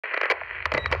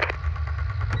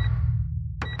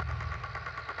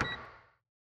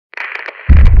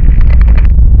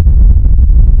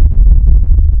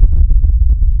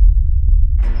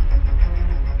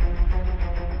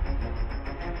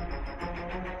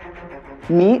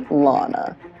Meet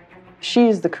Lana. She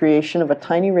is the creation of a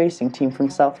tiny racing team from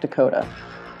South Dakota.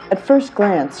 At first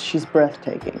glance, she's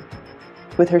breathtaking.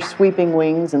 With her sweeping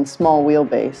wings and small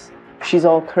wheelbase, she's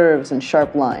all curves and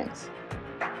sharp lines.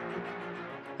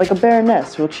 Like a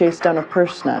baroness who'll chase down a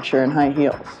purse snatcher in high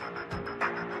heels.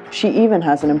 She even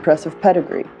has an impressive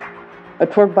pedigree. A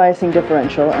torque biasing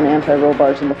differential and anti-roll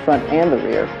bars in the front and the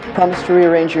rear promise to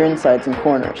rearrange your insides and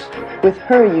corners. With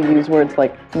her, you use words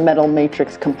like metal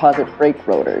matrix composite brake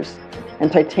rotors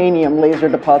and titanium laser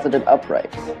deposited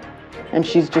uprights. And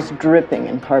she's just dripping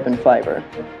in carbon fiber.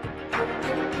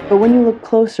 But when you look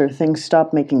closer, things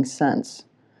stop making sense.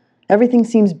 Everything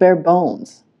seems bare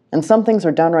bones, and some things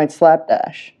are downright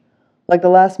slapdash, like the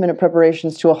last-minute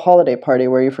preparations to a holiday party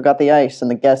where you forgot the ice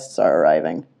and the guests are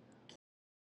arriving.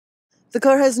 The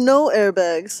car has no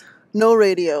airbags, no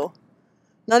radio,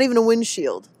 not even a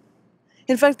windshield.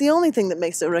 In fact, the only thing that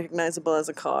makes it recognizable as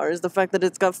a car is the fact that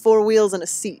it's got 4 wheels and a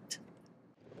seat.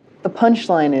 The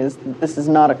punchline is that this is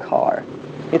not a car,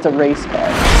 it's a race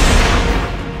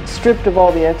car. Stripped of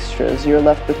all the extras, you're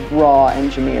left with raw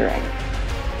engineering.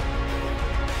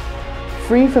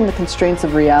 Free from the constraints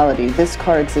of reality, this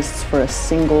car exists for a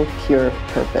single pure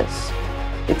purpose.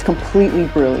 It's completely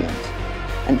brilliant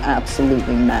and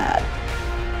absolutely mad.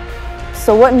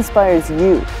 So what inspires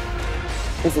you?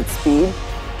 Is it speed?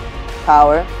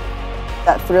 Power?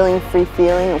 That thrilling free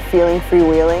feeling of feeling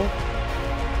freewheeling?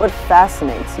 What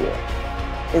fascinates you?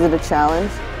 Is it a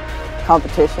challenge?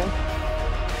 Competition?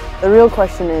 The real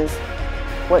question is,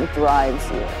 what drives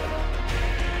you?